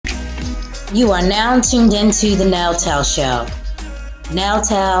You are now tuned into the Nail Tell Show. Nail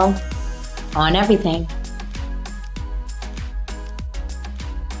Tell on everything.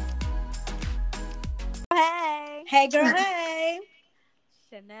 Hey. Hey, girl, hey.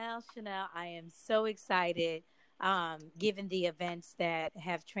 Chanel, I am so excited given the events that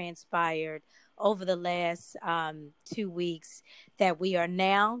have transpired over the last 2 weeks that we are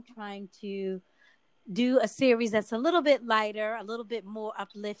now trying to do a series that's a little bit lighter, a little bit more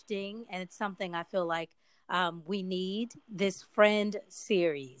uplifting, and it's something I feel like we need this friend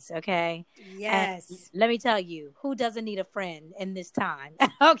series, okay? And Yes. let me tell you, who doesn't need a friend in this time,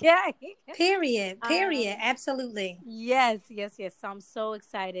 okay? Period. Period. Um, Absolutely. yes. So I'm so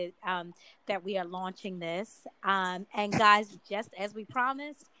excited that we are launching this. And guys, just as we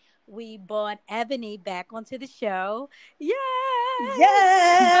promised, we brought Ebony back onto the show. Yay!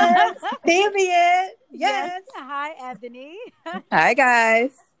 Yes. Period. Yes. Yes. Hi, Ebony. Hi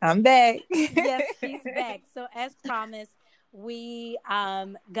guys, I'm back. Yes, she's back. So as promised, we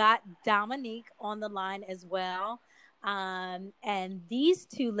got Dominique on the line as well. And these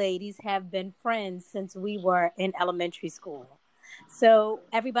two ladies have been friends since we were in elementary school. So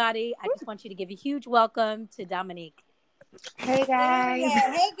everybody, I just want you to give a huge welcome to Dominique. Hey Period. guys.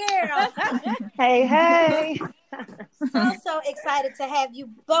 Hey, girl. Hey. So excited to have you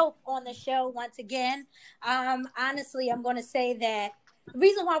both on the show once again. Honestly, I'm going to say that the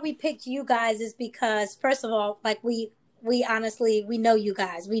reason why we picked you guys is because, first of all, like we honestly we know you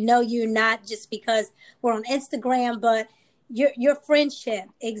guys. We know you not just because we're on Instagram, but your friendship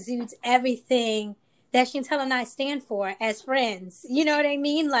exudes everything that Chantel and I stand for as friends. You know what I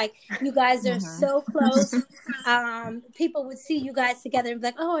mean? Like you guys are so close. People would see you guys together and be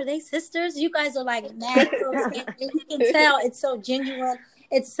like, "Oh, are they sisters?" You guys are like mad close, and you can tell it's so genuine,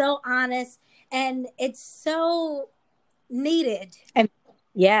 it's so honest, and it's so needed. And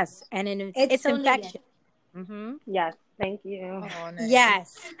yes, and It's it's so needed. infection. Mm-hmm. Yes, thank you. Oh,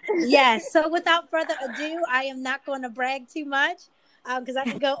 nice. Yes. So without further ado, I am not going to brag too much because I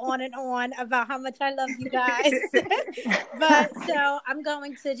could go on and on about how much I love you guys. But so I'm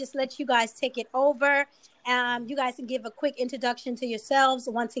going to just let you guys take it over. You guys can give a quick introduction to yourselves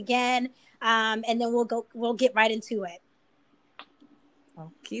once again, and then we'll get right into it.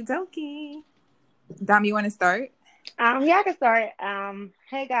 Okie dokie. Dom, you want to start? Yeah, I can start.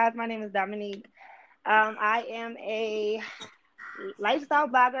 Hey guys, my name is Dominique. I am a lifestyle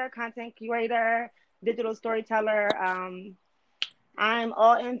blogger, content curator, digital storyteller. I'm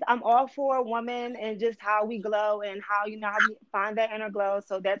all for women and just how we glow and how how we find that inner glow.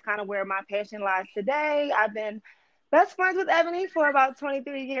 So that's kind of where my passion lies today. I've been best friends with Ebony for about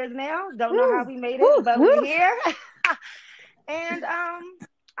 23 years now. Don't know how Woo, we made it, woo, but woo. we're here. And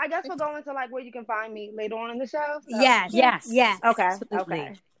I guess we'll go into like where you can find me later on in the show. So Yes, yeah. Yes, yes. Okay. absolutely.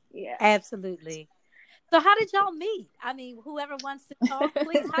 Okay. Yeah. Absolutely. So how did y'all meet? I mean, whoever wants to talk,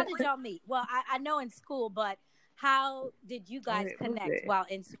 please. How did y'all meet? Well, I know in school, but how did you guys What was connect it? while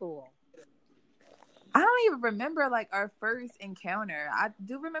in school? I don't even remember like our first encounter. I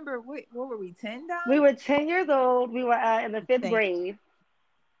do remember what were we, 10, Dom? We were 10 years old. We were in the fifth Thank grade.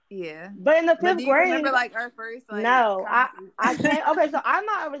 Yeah. But in the But do fifth you remember grade, like our first like no, I conversation? came. Okay, so I'm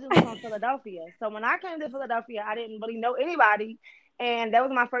not originally from Philadelphia. So when I came to Philadelphia, I didn't really know anybody, and that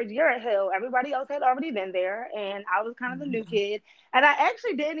was my first year at Hill. Everybody else had already been there, and I was kind of the new Mhm. kid. And I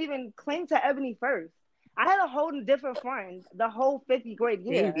actually didn't even cling to Ebony first. I had a whole different friend the whole fifth grade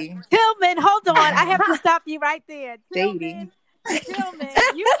year. Shady. Tillman, hold on. I have to stop you right there. Shady. Tillman,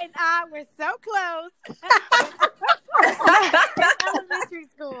 you and I were so close in elementary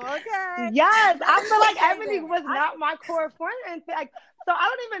school, okay? Yes, I feel We'll like say Ebony that. was not my core friend, and like, so I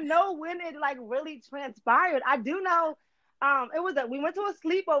don't even know when it like really transpired. I do know, it was we went to a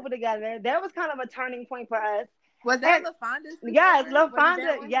sleepover together. That was kind of a turning point for us. Was that And LaFonda yes, sleepover? Was it that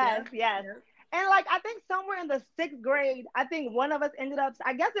LaFonda, one? yes, Yep. yes. Yep. And like I think somewhere in the sixth grade, I think one of us ended up.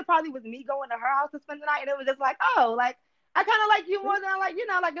 I guess it probably was me going to her house to spend the night, and it was just like, oh, like I kind of like you more than I like,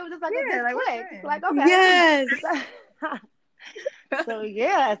 like it was just like a Yeah, good like we're click. friends. Like okay. Yes. So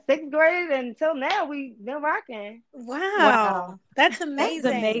yeah, sixth grade until now we've been rocking. Wow. Wow. That's That's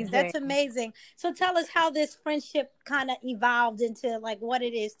amazing. That's amazing. amazing. So tell us how this friendship kind of evolved into like what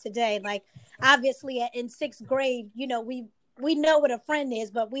it is today. Like obviously in sixth grade, we know what a friend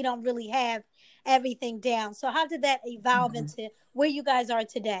is, but we don't really have everything down. So how did that evolve Mhm. into where you guys are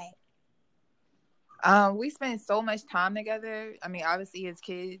today? We spent so much time together. I mean, obviously as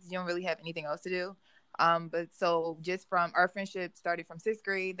kids, you don't really have anything else to do. But so just from our friendship started from 6th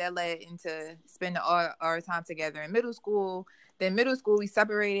grade, that led into spending all our time together in middle school. Then middle school, we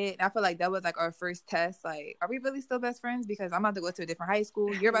separated. And I feel like that was like our first test. Like, are we really still best friends? Because I'm about to go to a different high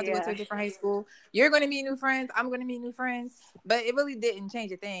school. You're about to go to a different high school. You're going to meet new friends. I'm going to meet new friends. But it really didn't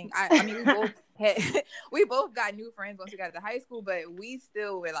change a thing. I mean, we both got new friends once we got to high school, but we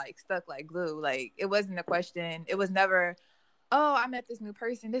still were like stuck like glue. Like, it wasn't a question. It was never, oh, I met this new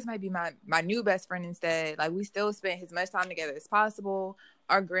person. This might be my new best friend instead. Like, we still spent as much time together as possible.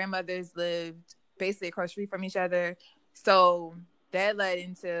 Our grandmothers lived basically across the street from each other. So that led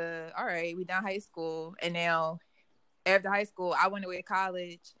into, all right, we done high school. And now after high school, I went away to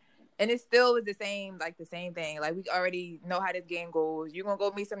college. And it still was the same thing. Like, we already know how this game goes. You're going to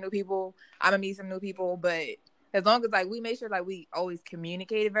go meet some new people. I'm going to meet some new people. But as long as, like, we made sure, like, we always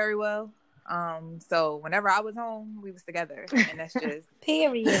communicated very well. So whenever I was home, we was together. And that's just...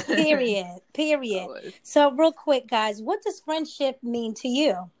 Period. So real quick, guys, what does friendship mean to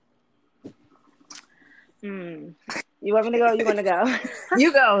you? You want me to go? You want to go?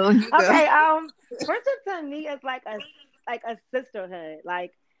 You go. Okay. Friendship to me is like a sisterhood.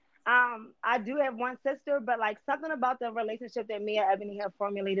 Like, I do have one sister, but like something about the relationship that me and Ebony have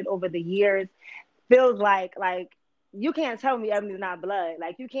formulated over the years feels like you can't tell me Ebony's not blood.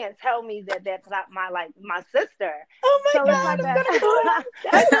 Like, you can't tell me that that's not my sister. Oh my God, it's like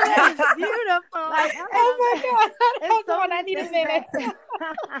that's beautiful. Like, oh my God, hold so on, I need a minute.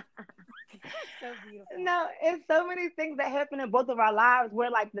 So beautiful. No, it's so many things that happen in both of our lives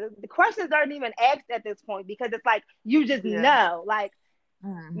where like the questions aren't even asked at this point, because it's like you just know. Like,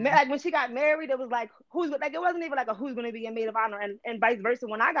 like when she got married, it was like it wasn't even like a who's going to be a maid of honor, and vice versa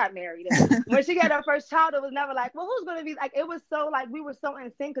when I got married. When she got her first child, it was never like, well, who's going to be, like, it was so like we were so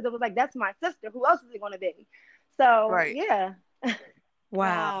in sync, because it was like, that's my sister. Who else is it going to be? So yeah.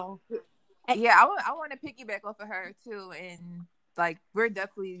 Wow. Yeah, I want to piggyback off of her too, and like, we're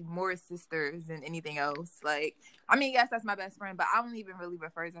definitely more sisters than anything else. Like, I mean, yes, that's my best friend, but I don't even really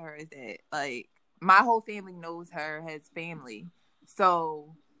refer to her as that. Like, my whole family knows her as family.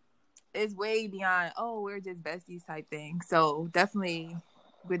 So it's way beyond, oh, we're just besties type thing. So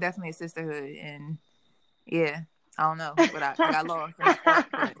we're definitely a sisterhood. And yeah, I don't know, but I got lost in my thought,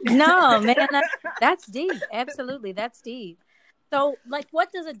 but... No, man, that's deep. Absolutely, that's deep. So, like,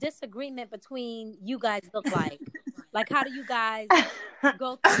 what does a disagreement between you guys look like? Like, how do you guys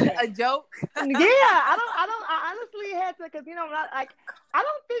go through it? A joke? Yeah, I honestly had to, because, I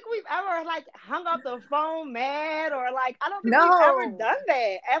don't think we've ever, like, hung up the phone mad, or, like, I don't think we've ever done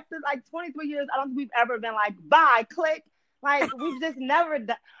that. After, like, 23 years, I don't think we've ever been like, bye, click. Like, we've just never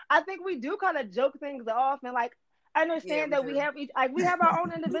done. I think we do kind of joke things off, and, like, I understand that we have our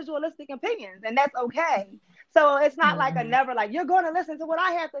own individualistic opinions, and that's okay. So it's not like a never, like, you're going to listen to what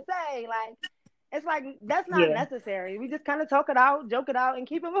I have to say. Like, it's like, that's not necessary. We just kind of talk it out, joke it out, and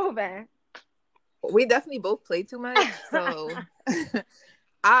keep it moving. We definitely both play too much. So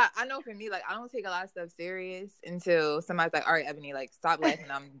I know for me, like, I don't take a lot of stuff serious until somebody's like, all right, Ebony, like, stop laughing.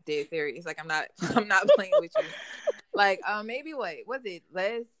 I'm dead serious. Like, I'm not playing with you. Like, maybe what was it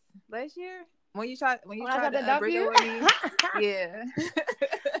last year? When you tried to break up with me? Yeah.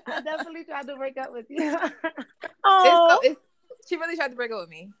 I definitely tried to break up with you. She really tried to break up with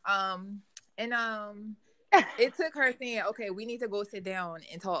me. It took her saying, okay, we need to go sit down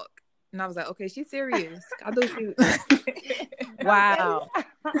and talk. And I was like, okay, she's serious. I thought she Wow.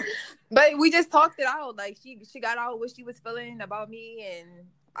 But we just talked it out. Like, she got out what she was feeling about me, and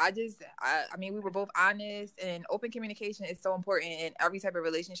I mean, we were both honest, and open communication is so important in every type of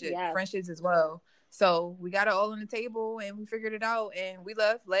relationship, friendships as well. So we got it all on the table, and we figured it out, and we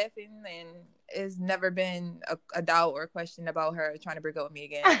left laughing, and it's never been a doubt or a question about her trying to break up with me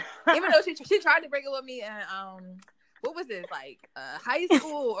again. Even though she tried to break up with me, and what was this, like high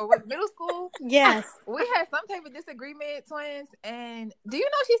school or what, middle school? Yes. We had some type of disagreement, twins. And do you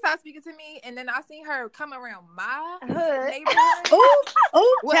know she stopped speaking to me? And then I seen her come around my neighborhood.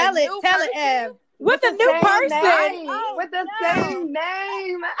 Tell it, Ev. With a new person. With the same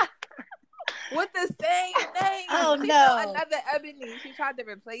name. With the same name. Oh, she no. Another Ebony. She tried to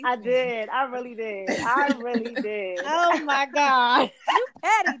replace me. I did. I really did. Oh, my God. You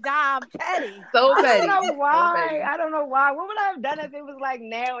petty, Dom. Petty. So petty. I don't know why. I don't know why. What would I have done if it was like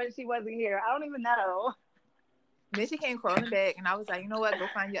now and she wasn't here? I don't even know. Then she came crawling back, and I was like, you know what? Go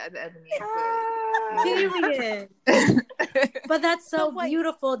find your other Ebony. Period. But that's so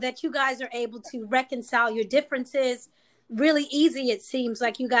beautiful that you guys are able to reconcile your differences really easy. It seems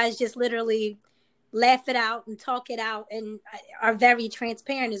like you guys just literally laugh it out and talk it out and are very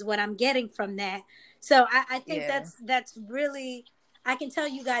transparent is what I'm getting from that. So I think that's really I can tell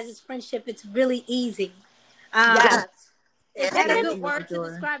you guys, this friendship, it's really easy. Yes. Is that It a is good easy, word for to sure.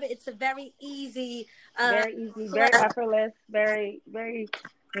 describe it? It's a very easy, Very easy, very effortless, very, very,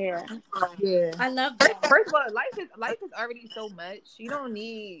 yeah. Yeah. I love that. First of all, life is already so much. You don't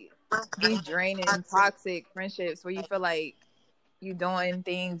need these draining, toxic friendships where you feel like you doing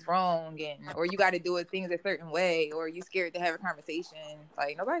things wrong and or you got to do it things a certain way or you scared to have a conversation.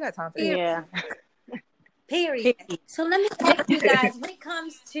 Like nobody got time for that. Yeah. Period. So let me ask you guys, when it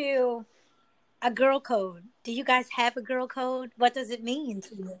comes to a girl code, do you guys have a girl code? What does it mean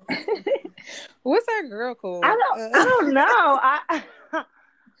to you? What's our girl code? I don't know. I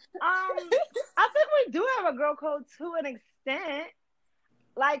think we do have a girl code to an extent.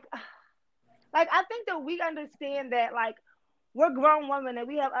 Like I think that we understand that like we're grown women and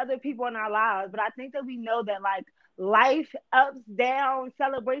we have other people in our lives, but I think that we know that like life, ups, downs,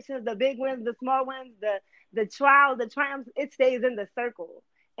 celebrations, the big wins, the small wins, the trials, the triumphs, it stays in the circle.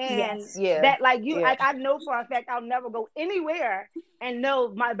 And Yeah. that like you like I know for a fact I'll never go anywhere and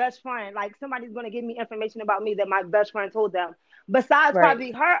know my best friend. Like somebody's gonna give me information about me that my best friend told them. Besides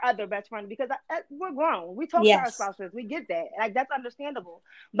probably her other best friend, because we're grown. We talk to our spouses. We get that. Like that's understandable.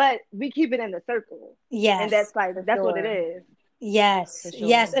 But we keep it in the circle. Yes. And that's like that's what it is. Yes, For sure.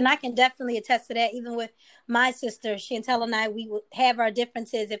 yes, and I can definitely attest to that. Even with my sister Chantel and I, we would have our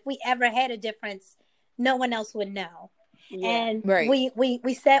differences. If we ever had a difference, no one else would know. Yeah. And we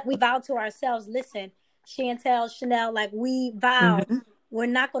vowed to ourselves, listen, Chantel, Chanel, like we vowed, we're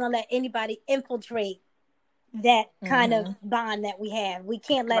not going to let anybody infiltrate that kind of bond that we have. We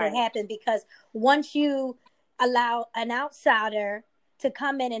can't let it happen, because once you allow an outsider to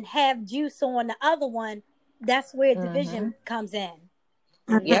come in and have juice on the other one, that's where division comes in.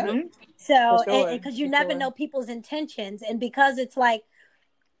 Yeah. So, because you never know people's intentions, and because it's like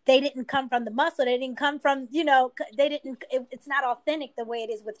they didn't come from the muscle, they didn't come from, they didn't. It's not authentic the way it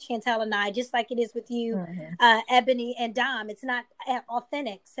is with Chantel and I, just like it is with you, Ebony and Dom. It's not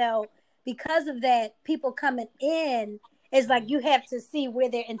authentic. So, because of that, people coming in is like you have to see where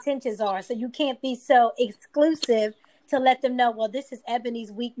their intentions are. So you can't be so exclusive to let them know, well, this is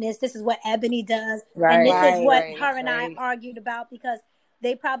Ebony's weakness. This is what Ebony does. And this is what her and I argued about, because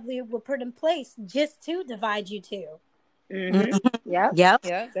they probably were put in place just to divide you two. Yep. Yeah,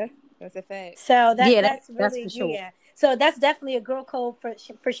 that's a fact. So that's really, that's for sure. yeah. So that's definitely a girl code for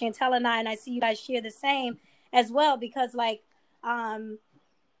Chantel and I. And I see you guys share the same as well, because like,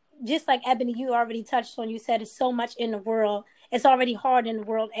 just like Ebony, you already touched on, you said it's so much in the world. It's already hard in the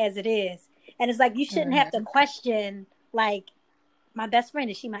world as it is. And it's like, you shouldn't have to question, like, my best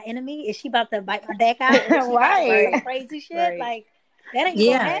friend, is she my enemy? Is she about to bite my back out? Is she about to do some crazy shit? Like, that ain't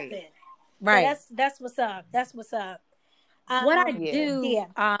gonna happen. Right. So that's what's up. That's what's up. What I do,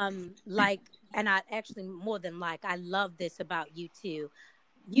 like, and I actually more than like, I love this about you two.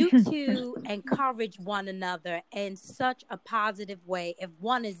 You two encourage one another in such a positive way. If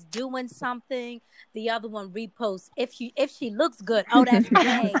one is doing something, the other one reposts. If she looks good, oh, that's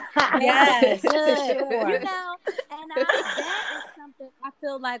great. Yes, good. sure. And that is something I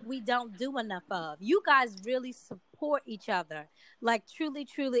feel like we don't do enough of. You guys really support each other, like truly,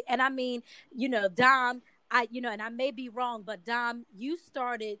 truly. And I mean, Dom, and I may be wrong, but Dom, you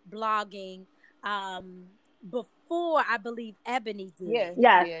started blogging before I believe Ebony did.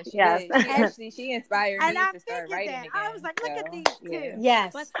 Yes. She inspired me to start writing again. I was like, look at these two.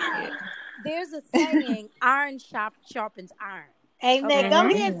 Yes. But there's a saying, iron sharpens iron. Amen. Go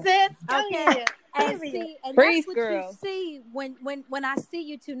ahead, sis. Go ahead. And that's what you see when I see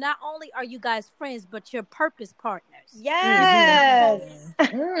you two. Not only are you guys friends, but you're purpose partners. Yes.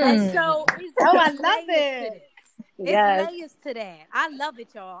 And so I love it. It's layers to that. I love it,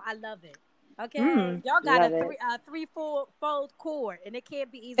 y'all. I love it. Okay, y'all got a three-fold cord, and it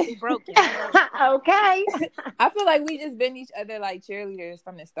can't be easily broken. Okay. I feel like we just been each other like cheerleaders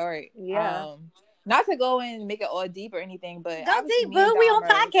from the start. Yeah. Not to go and make it all deep or anything, but go deep, boo. We on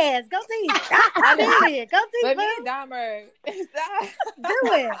podcast. Go deep. I mean it. Go deep, but boo. Me and Dahmer, do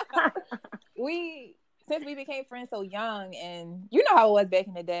it. Since we became friends so young, and you know how it was back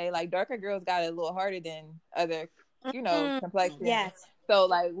in the day, like darker girls got it a little harder than other, complexions. Yes. So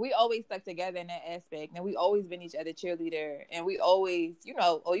like we always stuck together in that aspect, and we always been each other cheerleader, and we always,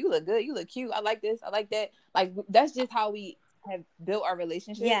 oh, you look good, you look cute, I like this, I like that. Like that's just how we have built our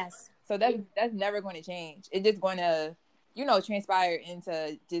relationship. Yes. So that's never going to change. It's just going to, transpire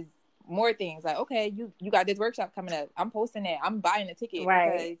into just more things. Like, okay, you got this workshop coming up. I'm posting that. I'm buying a ticket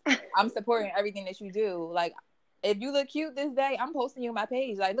because I'm supporting everything that you do. Like, if you look cute this day, I'm posting you on my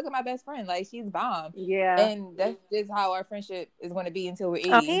page. Like, look at my best friend. Like, she's bomb. Yeah. And that's just how our friendship is going to be until we're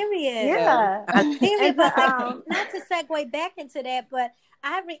 80. Oh, period. Yeah. Period. But And not to segue back into that, but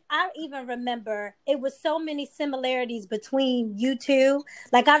I even remember it was so many similarities between you two.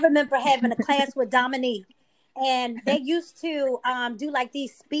 Like, I remember having a class with Dominique, and they used to do like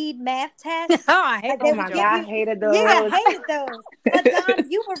these speed math tests. Oh, I hate Like, they oh my would God, I give you, hated those. yeah, I hated those. But Dom,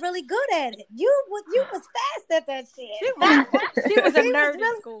 you were really good at it. You was fast at that shit. She was a She nerd was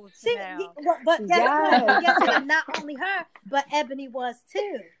in school. Chanel. but guess Yes. what? Guess what? Not only her, but Ebony was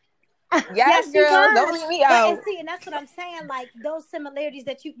too. Yes, she girl. was. Don't leave me But, out. and see, and that's what I'm saying. Like, those similarities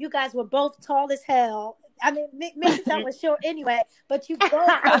that you guys were both tall as hell. I mean, Mickey was short anyway, but you both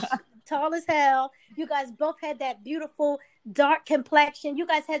were tall as hell. You guys both had that beautiful dark complexion. You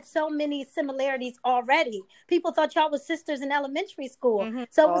guys had so many similarities already. People thought y'all was sisters in elementary school. Mhm.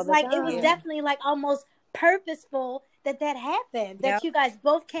 So it All was the like, it time. was Yeah. definitely like almost purposeful that happened. That Yep. you guys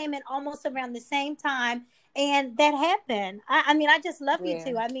both came in almost around the same time. And that happened. I mean, I just love you Yeah.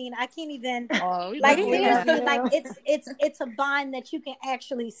 two. I mean, I can't even Oh, we like love you. seriously, Yeah. like it's a bond that you can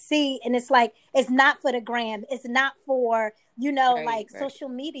actually see, and it's like it's not for the gram, it's not for Right, like right. social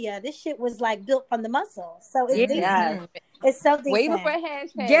media. This shit was like built from the muscle, so it's Yeah. decent. Yes. It's so decent. Way before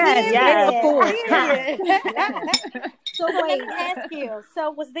hashtag. Yes, Yes. way before. Period. So let me ask you.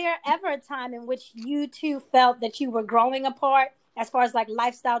 So was there ever a time in which you two felt that you were growing apart, as far as like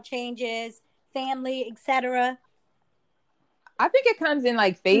lifestyle changes, family, etc.? I think it comes in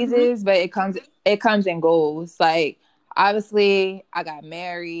like phases, but it comes in goals. Like, obviously, I got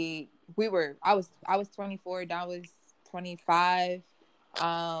married. I was 24, Don was 25.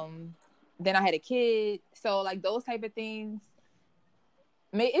 Then I had a kid. So like those type of things,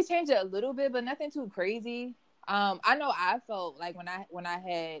 it changed it a little bit, but nothing too crazy. I know I felt like when I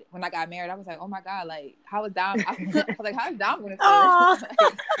got married, I was like, oh my God, like how is Dom? I was like, how's Dom gonna feel? Oh.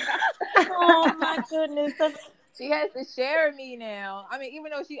 Like, Oh my goodness. she has to share me now. I mean,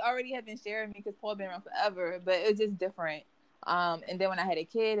 even though she already had been sharing me because Paul been around forever, but it's just different. And then when I had a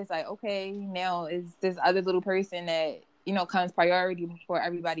kid, it's like, okay, now it's this other little person that, comes priority before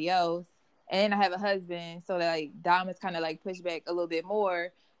everybody else. And I have a husband, so that like Dom is kind of like pushed back a little bit more.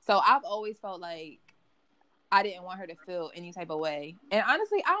 So I've always felt like I didn't want her to feel any type of way. And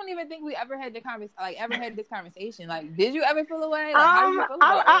honestly, I don't even think we ever had this conversation. Like, did you ever feel a way? Like, how did you feel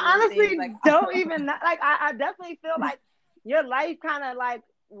about all I those honestly things? Like, don't even like. I definitely feel like your life kind of like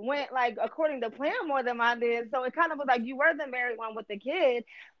went like according to plan more than mine did. So it kind of was like you were the married one with the kid.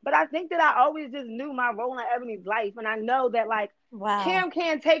 But I think that I always just knew my role in Ebony's life, and I know that like Wow. Cam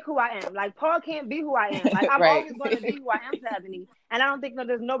can't take who I am. Like Paul can't be who I am. Like I'm Right. always going to be who I am to Ebony, and I don't think that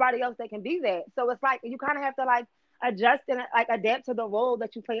there's nobody else that can be that. So it's like you kind of have to like adjust and like adapt to the role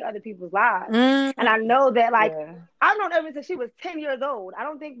that you play in other people's lives. Mm. And I know that like yeah. I've known Ebony since she was 10 years old. I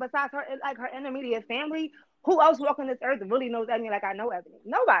don't think besides her like her intermediate family, who else walking this earth really knows Ebony like I know Ebony?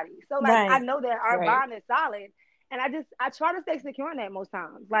 Nobody. So like Right. I know that our Right. bond is solid. And I try to stay secure in that most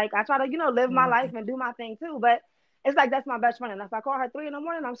times. Like I try to, live my life and do my thing too. But it's like that's my best friend. And if I call her 3 a.m,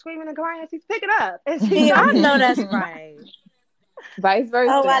 I'm screaming and crying, she's picking up. And she Yeah. I know that's right. Vice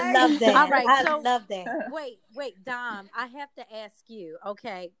versa. Oh, I love that. All right, I so- love that. Wait, Dom, I have to ask you,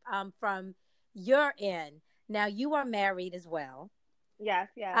 okay, from your end. Now you are married as well. Yes.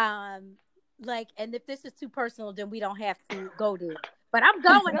 Like, and if this is too personal, then we don't have to go there. But I'm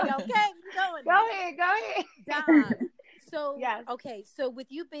going there, okay? I'm going there. Go ahead. Dom. So Yes. okay, so with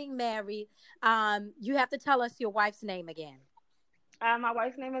you being married, you have to tell us your wife's name again. My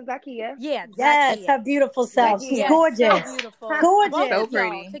wife's name is Zakia. Yeah, Yes, Zakia. her beautiful self. Zakia. She's Yes, gorgeous. So beautiful. Gorgeous. Both So of y'all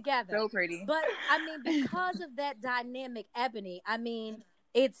pretty. together. So pretty. But I mean, because of that dynamic, Ebony, I mean,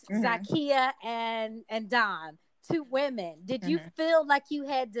 it's Mhm. Zakia and Dom, 2 women. Did you feel like you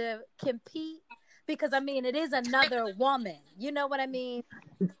had to compete? Because I mean, it is another woman. You know what I mean?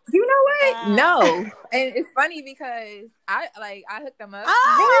 You know what? No. And it's funny because I hooked them up.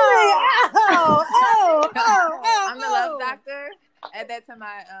 I'm the love doctor. Add that to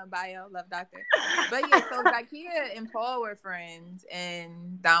my bio, love doctor. But yeah, so Zakia and Paul were friends,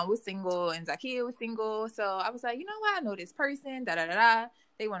 and Don was single, and Zakia was single. So I was like, you know what? I know this person. Da da da da.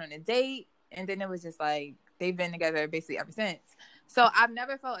 They went on a date, and then it was just like they've been together basically ever since. So I've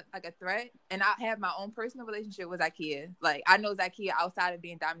never felt like a threat, and I have my own personal relationship with Zakia. Like I know Zakia outside of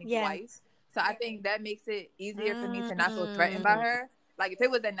being Dominique's wife, so I think that makes it easier for me to not feel threatened by her. Like if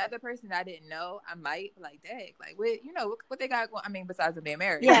it was another person that I didn't know, I might like, dang, like what they got going. I mean, besides them being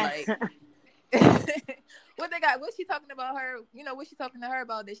married, Yes. like what they got. What's she talking about her? What's she talking to her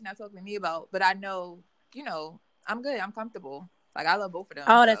about that she's not talking to me about? But I know, I'm good. I'm comfortable. Like I love both of them.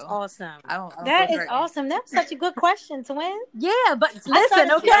 Oh, that's so awesome. I don't That feel is threatened. awesome. That was such a good question, twin. Yeah, but I listen,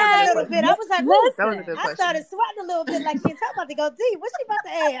 started okay. sweating a little bit. I was like, "Ooh." That was a good I question. started sweating a little bit. Like, Chantel about to go deep. What's she about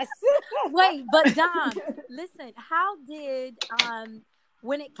to ask? Wait, but Dom, listen, how did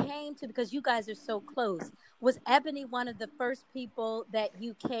when it came to, because you guys are so close, was Ebony one of the first people that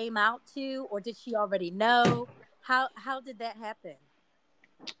you came out to, or did she already know? How did that happen?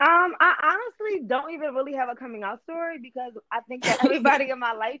 I honestly don't even really have a coming out story because I think that everybody in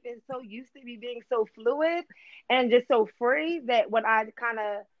my life is so used to me being so fluid and just so free that when I kind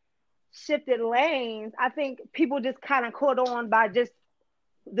of shifted lanes, I think people just kind of caught on by just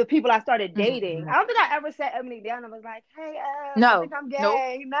the people I started dating. I don't think I ever sat Ebony down and was like, "Hey, I think I'm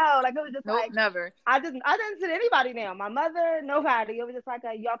gay." No, like it was just like never. I didn't sit anybody down. My mother, nobody. It was just like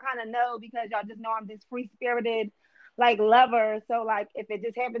y'all kind of know because y'all just know I'm this free spirited like lover. So like if it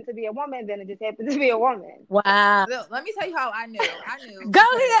just happened to be a woman, then it just happened to be a woman. Wow. Look, let me tell you how I knew. Go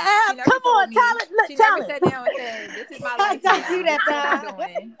ahead, Ab. Come on, She never sat down and said, "This is my life." Don't do that, This is what dog.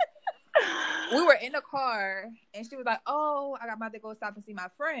 I'm doing. We were in the car and she was like, "Oh, I got about to go stop and see my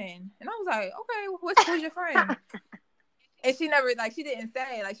friend." And I was like, "Okay, who's your friend?" And she never, like, she didn't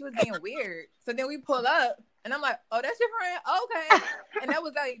say, like, she was being weird. So then we pull up and I'm like, "Oh, that's your friend? Okay." And that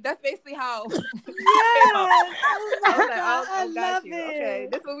was like, that's basically how. Yes. I was like, "Oh, I got love you. it. Okay,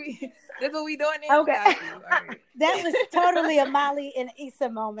 this what we doing now? Okay. Got you. All right." That was totally a Molly and Issa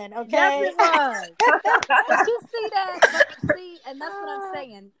moment. Okay. Yes, it was. But you see that? But see, and that's what I'm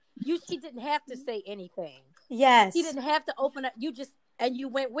saying. She didn't have to say anything. Yes. She didn't have to open up. You just, and you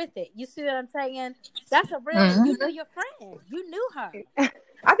went with it. You see what I'm saying? That's a real. You knew your friend. You knew her.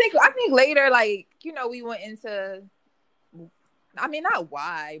 I think later, like, you know, we went into, I mean, not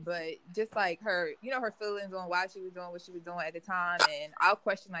why, but just like her, you know, her feelings on why she was doing what she was doing at the time. And I'll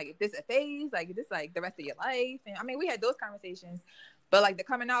question, like, if this a phase, like, is this like the rest of your life? And I mean, we had those conversations, but like the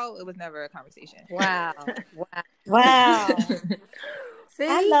coming out, it was never a conversation. Wow. Wow. See?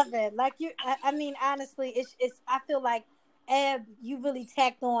 I love it. Like I mean, honestly, it's. I feel like, Eb, you really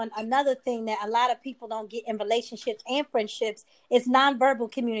tacked on another thing that a lot of people don't get in relationships and friendships. It's nonverbal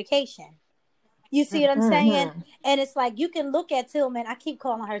communication. You see what I'm saying? And it's like you can look at Tillman. I keep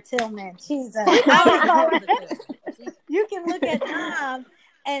calling her Tillman. She's a. You can look at Dom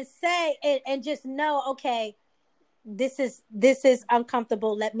and say and just know, okay, this is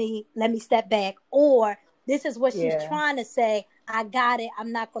uncomfortable. Let me step back, or this is what she's trying to say. I got it.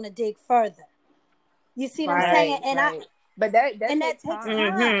 I'm not going to dig further. You see what I'm saying? And but that takes time.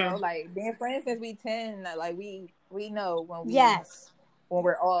 time. So like being friends since we 10, like we know when we when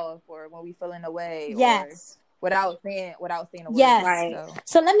we're off or when we feeling away or without saying a word. Yes. Right.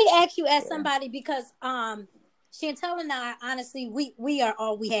 So let me ask you as somebody, because Chantel and I, honestly, we are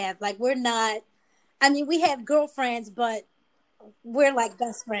all we have. Like, we're not, I mean, we have girlfriends, but we're like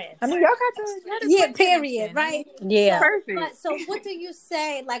best friends. I mean, y'all got the period, right? Yeah. Perfect. So what do you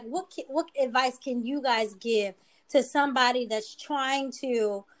say? Like, what advice can you guys give to somebody that's trying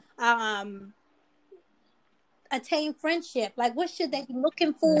to attain friendship? Like, what should they be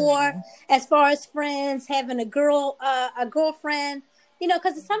looking for as far as friends, having a girlfriend? You know,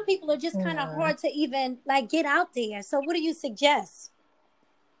 because some people are just kind of hard to even like get out there. So what do you suggest?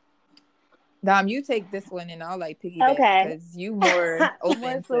 Dom, you take this one and I'll like piggyback because you more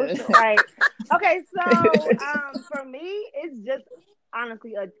open to... Right. Okay, so for me, it's just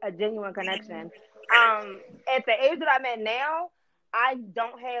honestly a genuine connection. At the age that I'm at now, I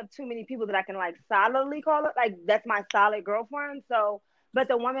don't have too many people that I can like solidly call it like that's my solid girlfriend. So, but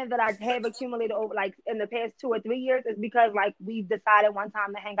the women that I have accumulated over like in the past 2 or 3 years is because like we've decided one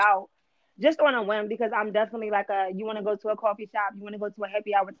time to hang out just on a whim, because I'm definitely like you want to go to a coffee shop, you want to go to a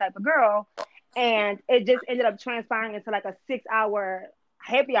happy hour type of girl. And it just ended up transpiring into like a 6-hour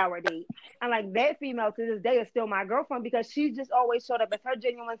happy hour date. And like that female to this day is still my girlfriend because she just always showed up as her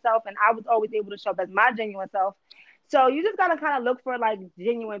genuine self. And I was always able to show up as my genuine self. So you just got to kind of look for like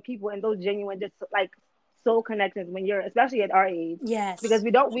genuine people and those genuine, just like soul connections when you're, especially at our age. Yes. Because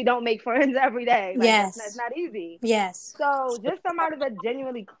we don't make friends every day. Like, yes. It's not easy. Yes. So just somebody that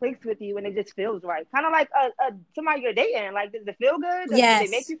genuinely clicks with you and it just feels right. Kind of like somebody you're dating. Like, does it feel good? Does they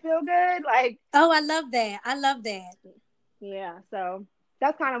make you feel good? Like, oh, I love that. Yeah. So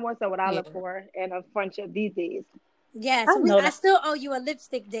that's kind of more so what I look for in a friendship these days. Yes, I still owe you a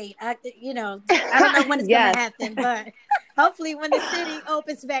lipstick date. I don't know when it's going to happen, but hopefully when the city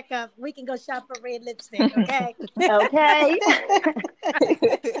opens back up, we can go shop for red lipstick. Okay. Okay.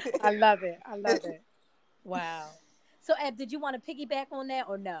 I love it. Wow. So, Eb, did you want to piggyback on that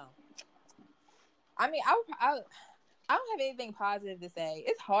or no? I mean, I don't have anything positive to say.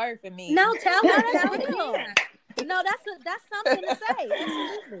 It's hard for me. No, tell me. No, that's something to say.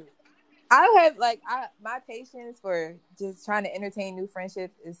 Absolutely. I have my patience for just trying to entertain new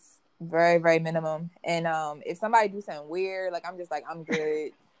friendships is very, very minimum. And if somebody do something weird, like I'm just like, I'm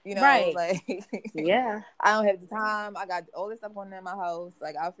good. Right. Like Yeah. I don't have the time. I got all this stuff going on in my house.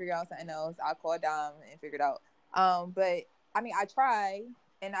 Like I'll figure out something else. I'll call Dom and figure it out. But I mean I try,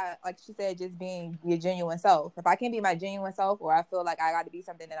 and I, like she said, just being your genuine self. If I can't be my genuine self, or I feel like I gotta be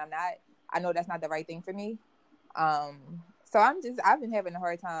something that I'm not, I know that's not the right thing for me. So I've been having a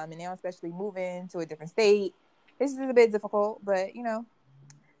hard time, and now especially moving to a different state, it's just a bit difficult, but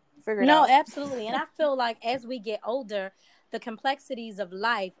figure it No, out. absolutely. And I feel like as we get older, the complexities of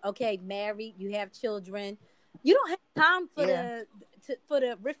life, okay, married, you have children, you don't have time for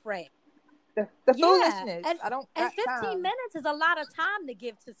the riffraff. The foolishness. And I don't and got 15 time. minutes is a lot of time to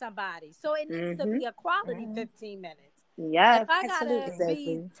give to somebody. So it needs to be a quality 15 minutes. Yes. If I gotta Absolutely.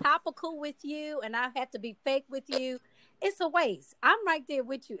 be topical with you and I have to be fake with you, it's a waste. I'm right there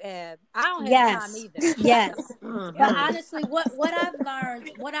with you, Eb. I don't have time Yes. either. Yes. Mhm. But honestly, what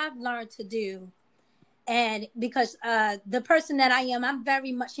I've learned to do, and because the person that I am, I'm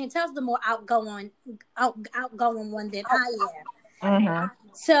very much, Chantel's the more outgoing one than I am. Mm-hmm.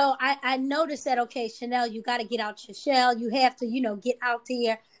 So I noticed that, okay, Chanel, you got to get out your shell. You have to, get out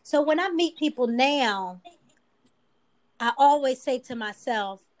there. So when I meet people now, I always say to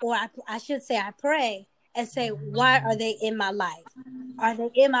myself, or I should say, I pray and say, why are they in my life? Are they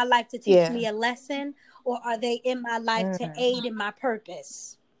in my life to teach me a lesson, or are they in my life to aid in my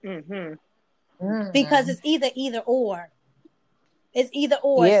purpose? Because it's either or. It's either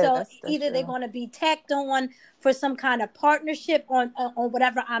or. Yeah, So that's either they're true. going to be tacked on for some kind of partnership on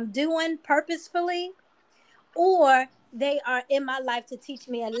whatever I'm doing purposefully, or they are in my life to teach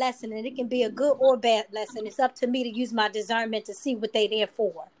me a lesson, and it can be a good or bad lesson. It's up to me to use my discernment to see what they're there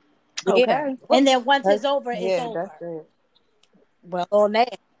for. Okay. And then once it's over, it's Yeah, over. that's it. Well, on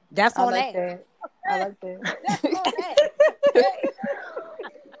that. That's I on like that. that. I like that. That's on that.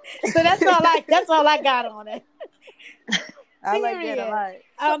 So that's all I got on it. I like that a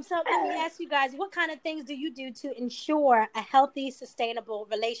lot. So let me ask you guys, what kind of things do you do to ensure a healthy, sustainable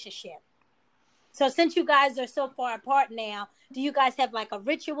relationship? So since you guys are so far apart now, do you guys have like a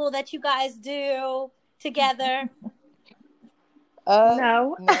ritual that you guys do together?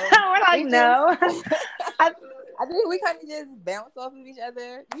 No. We're like, no. I think we kind of just bounce off of each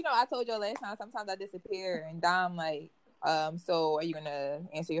other. I told you last time, sometimes I disappear, and Dom like, so are you gonna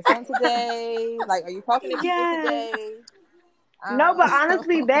answer your phone today? Like, are you talking to people today? No, but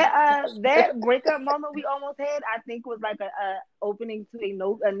honestly, that breakup moment we almost had, I think, was like a opening to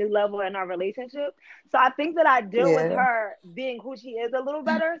a new level in our relationship. So I think that I deal with her being who she is a little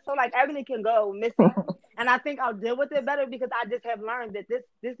better. So like everything can go missing, and I think I'll deal with it better because I just have learned that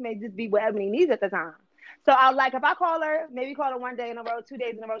this may just be what Ebony needs at the time. So I'll like, if I call her, maybe call her 1 day in a row, 2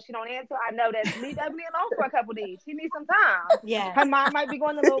 days in a row, she don't answer, I know that leave Ebony alone for a couple days. She needs some time. Yeah. Her mom might be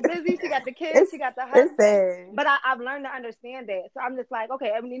going a little busy. She got the kids, she got the husband. But I've learned to understand that. So I'm just like,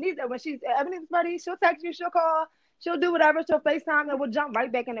 okay, Ebony needs it. When Ebony's ready, she'll text you, she'll call, she'll do whatever, she'll FaceTime, and we'll jump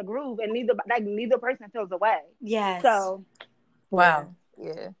right back in the groove, and neither person feels away. Yes. So wow.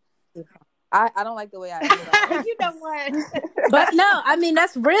 Yeah. I don't like the way I ended You know what? But no, I mean,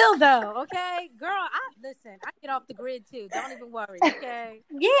 that's real though. Okay, girl, listen, I get off the grid too. Don't even worry. Okay.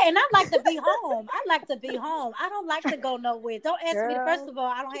 Yeah, and I like to be home. I don't like to go nowhere. Don't ask me. First of all,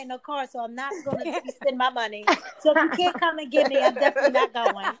 I don't have no car, so I'm not going to spend my money. So if you can't come and get me, I'm definitely not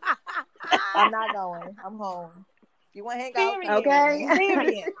going. I'm not going. I'm home. You want to hang out? Period. Okay.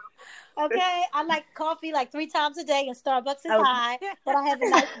 Period. Okay, I like coffee like 3 times a day, and Starbucks is high, but I have a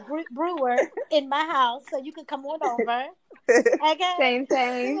nice brewer in my house, so you can come on over. Okay?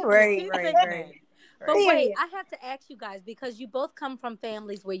 Same. Right. But wait, I have to ask you guys, because you both come from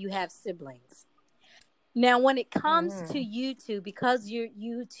families where you have siblings. Now, when it comes to you two, because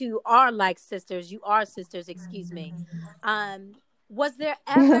you two are like sisters, excuse me. Was there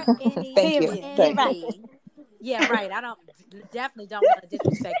ever any envy? Yeah, right. I definitely don't want to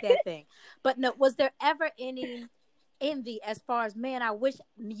disrespect that thing. But no, was there ever any envy as far as, man, I wish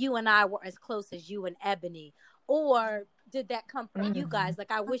you and I were as close as you and Ebony? Or did that come from you guys?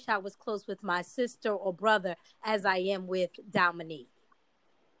 Like, I wish I was close with my sister or brother as I am with Dominique.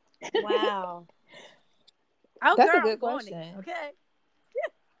 Wow. Oh, that's girl, a good question. Okay.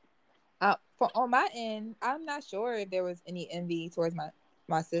 On my end, I'm not sure if there was any envy towards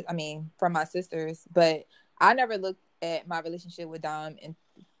from my sisters, but I never looked at my relationship with Dom and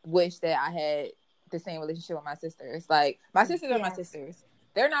wish that I had the same relationship with my sisters. Like, my sisters are my sisters.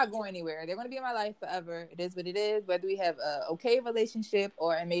 They're not going anywhere. They're going to be in my life forever. It is what it is, whether we have a okay relationship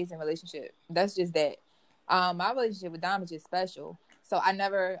or an amazing relationship. That's just that. My relationship with Dom is just special. So I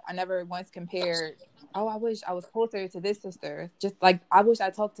never once compared. Oh, I wish I was closer to this sister. Just like I wish I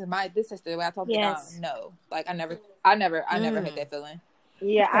talked to this sister the way I talked to Dom. Yes. No, like I never had that feeling.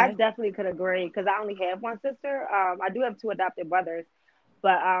 Yeah, I Okay. definitely could agree because I only have one sister. I do have two adopted brothers,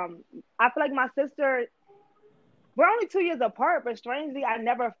 but I feel like my sister. We're only 2 years apart, but strangely, I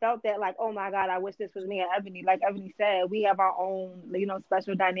never felt that like, oh my God, I wish this was me and Ebony. Like Ebony said, we have our own,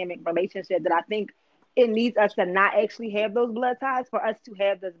 special dynamic relationship that I think it needs us to not actually have those blood ties for us to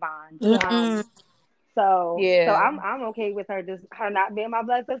have this bond. Mm-mm. So Yeah. I'm okay with her not being my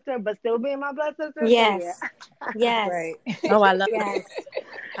blood sister, but still being my blood sister. So yeah. Yes. Yes. Right. Oh, I love Yes.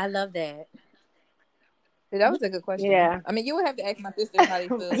 I love that. That was a good question. Yeah. I mean, you would have to ask my sisters how they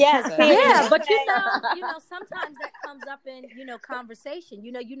feel. Yes, but- period. Yeah, but Okay. sometimes that comes up in, conversation.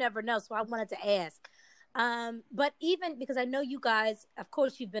 You never know. So I wanted to ask. But even because I know you guys, of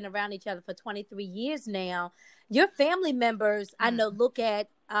course, you've been around each other for 23 years now. Your family members, I know, look at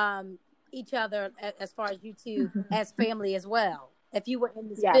each other as far as you two as family as well. If you were in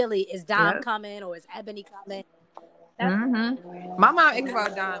this Yes. Philly, is Dom Yep. coming or is Ebony coming? My mom asks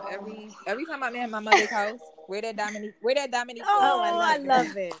about Dom every time I'm at my mother's house. Where that Dominique? Oh, I it.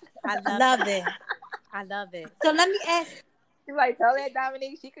 love it. I Love it. I love it. So let me ask. She's like, tell that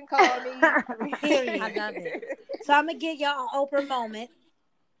Dominique she can call me. Period. I love it. So I'm gonna give y'all an Oprah moment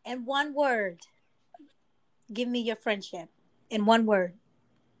in one word. Give me your friendship in one word.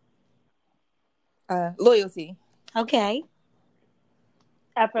 Loyalty. Okay.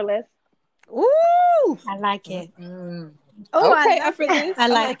 Effortless. Ooh. I like it. Oh, Okay, I love effortless. I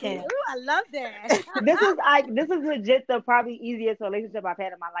like it. it. Ooh, I love that. This is legit the probably easiest relationship I've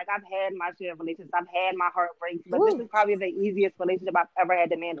had in my life. I've had my share of relationships. I've had my heartbreaks, but this is probably the easiest relationship I've ever had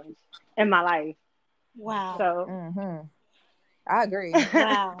to manage in my life. Wow. So I agree.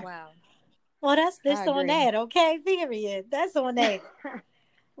 Wow. Wow. Well, that's I on agree. that. Okay. Period. That's on that.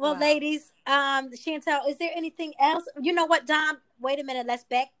 Well, Wow. ladies, Chantel, is there anything else? You know what, Dom? Wait a minute. Let's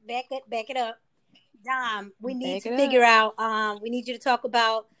back it up. Dom, we need to figure out. We need you to talk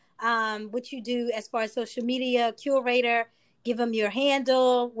about what you do as far as social media curator. Give them your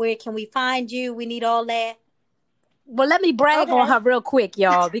handle. Where can we find you? We need all that. Well, let me brag on her real quick,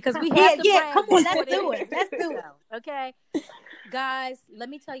 y'all, because we have to brag. Come on, before let's the do it. end Let's of do the it. show, okay, guys. Let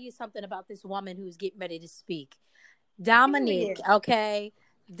me tell you something about this woman who's getting ready to speak, Dominique. Period. Okay,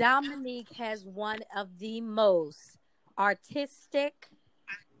 Dominique has one of the most artistic,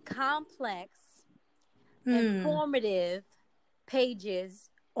 complex, informative pages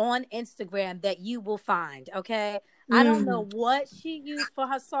on Instagram that you will find. Okay. I don't know what she used for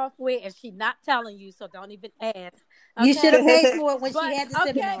her software and she's not telling you, so don't even ask. Okay? You should have paid for it when she had the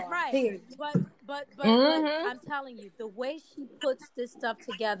seminar. Okay, right. Period. But I'm telling you, the way she puts this stuff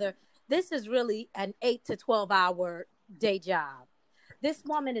together, this is really an 8 to 12 hour day job. This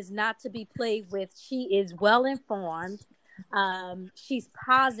woman is not to be played with. She is well informed. She's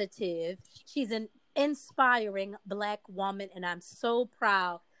positive. She's an inspiring Black woman, and I'm so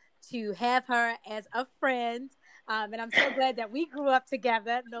proud to have her as a friend. And I'm so glad that we grew up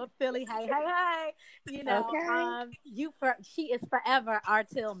together. North Philly, hey. You know, she is forever our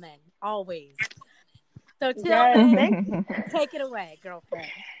Tillman, always. So Tillman, take it away, girlfriend.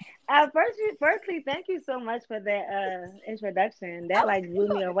 Firstly, thank you so much for that introduction. That blew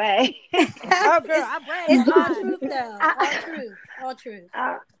me away. Oh, girl, I brag. It's all truth, though. All truth.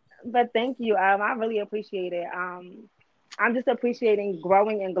 But thank you. I really appreciate it. I'm just appreciating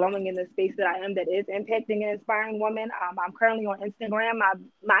growing and glowing in the space that I am that is impacting and inspiring women. I'm currently on Instagram.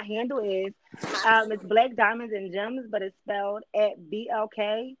 My handle is it's Black Diamonds and Gems, but it's spelled at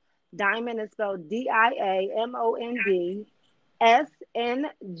BLK. Diamond is spelled DIAMOND.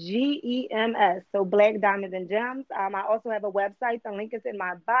 SNGEMS. So Black Diamonds and Gems. I also have a website. The link is in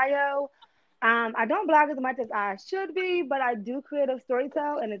my bio. I don't blog as much as I should be, but I do creative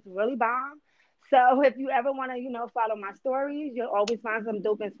storytell, and it's really bomb. So if you ever want to, follow my stories, you'll always find some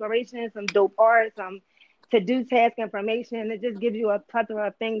dope inspiration, some dope art, some to-do task information. It just gives you a plethora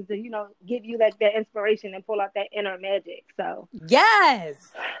of things to, give you that inspiration and pull out that inner magic. So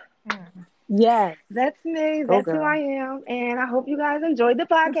yes. Yes. That's me. That's who I am. And I hope you guys enjoyed the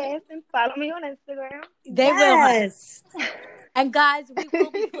podcast and follow me on Instagram. They will. And guys, we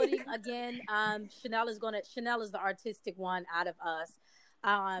will be putting again, Chanel is the artistic one out of us,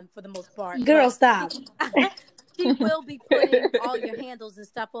 for the most part. Girl, stop. She will be putting all your handles and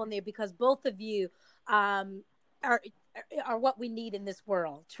stuff on there because both of you are what we need in this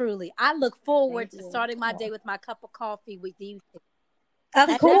world. Truly. I look forward to starting my day with my cup of coffee with you.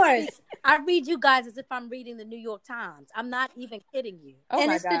 Of course. I read you guys as if I'm reading the New York Times. I'm not even kidding you. Oh And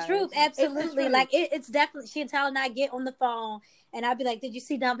my it's gosh. the truth. Absolutely. It's the truth. Like it's definitely, Chantel and I get on the phone and I'd be like, did you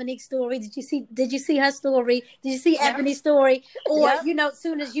see Dominique's story? Did you see her story? Did you see Ebony's story? Or, as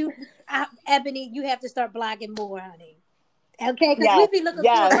soon as Ebony, you have to start blogging more, honey. Okay, because we be looking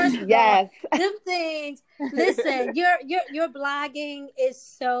for first of all, them things. Listen, your blogging is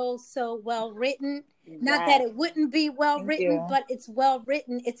so well written. Not that it wouldn't be well written, but it's well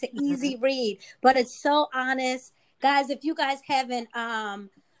written. It's an easy read, but it's so honest, guys. If you guys haven't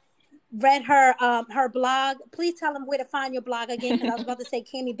read her blog, please tell them where to find your blog again. Because I was about to say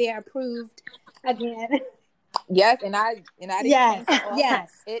Cami Bear approved again. Yes, and I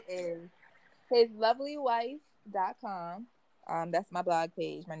yes. It is hislovelywife.com. That's my blog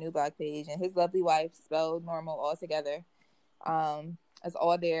page, my new blog page, and His Lovely Wife spelled normal all together. It's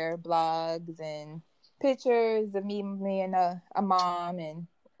all there, blogs and pictures of me and a mom and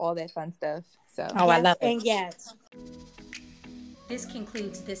all that fun stuff. So I love it. And yes. This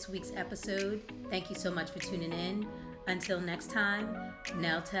concludes this week's episode. Thank you so much for tuning in. Until next time,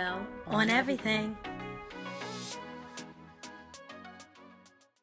 Nell Tell on everything.